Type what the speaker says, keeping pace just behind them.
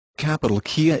capital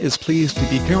Kia is pleased to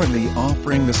be currently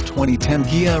offering this 2010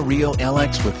 Kia Rio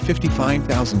LX with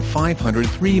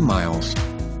 55,503 miles.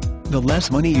 The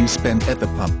less money you spend at the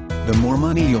pump, the more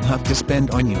money you'll have to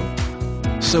spend on you.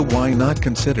 So why not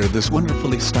consider this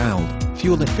wonderfully styled,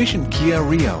 fuel-efficient Kia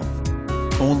Rio?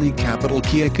 Only capital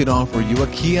Kia could offer you a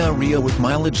Kia Rio with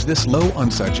mileage this low on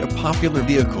such a popular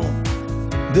vehicle.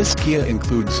 This Kia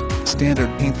includes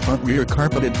standard paint front rear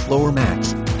carpeted floor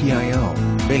mats, PIO,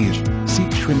 beige,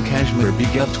 seat trim cashmere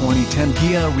BEIGE. 2010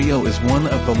 Kia Rio is one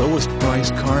of the lowest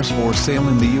priced cars for sale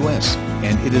in the US,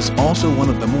 and it is also one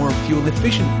of the more fuel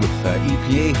efficient with the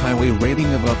EPA highway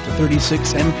rating of up to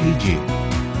 36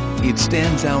 mpg. It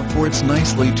stands out for its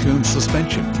nicely tuned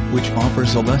suspension, which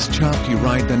offers a less choppy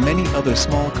ride than many other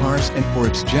small cars, and for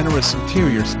its generous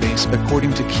interior space.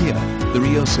 According to Kia, the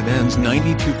Rio sedan's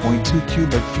 92.2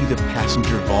 cubic feet of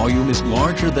passenger volume is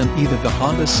larger than either the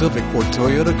Honda Civic or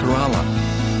Toyota Corolla.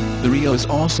 The Rio is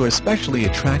also especially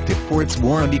attractive for its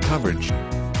warranty coverage.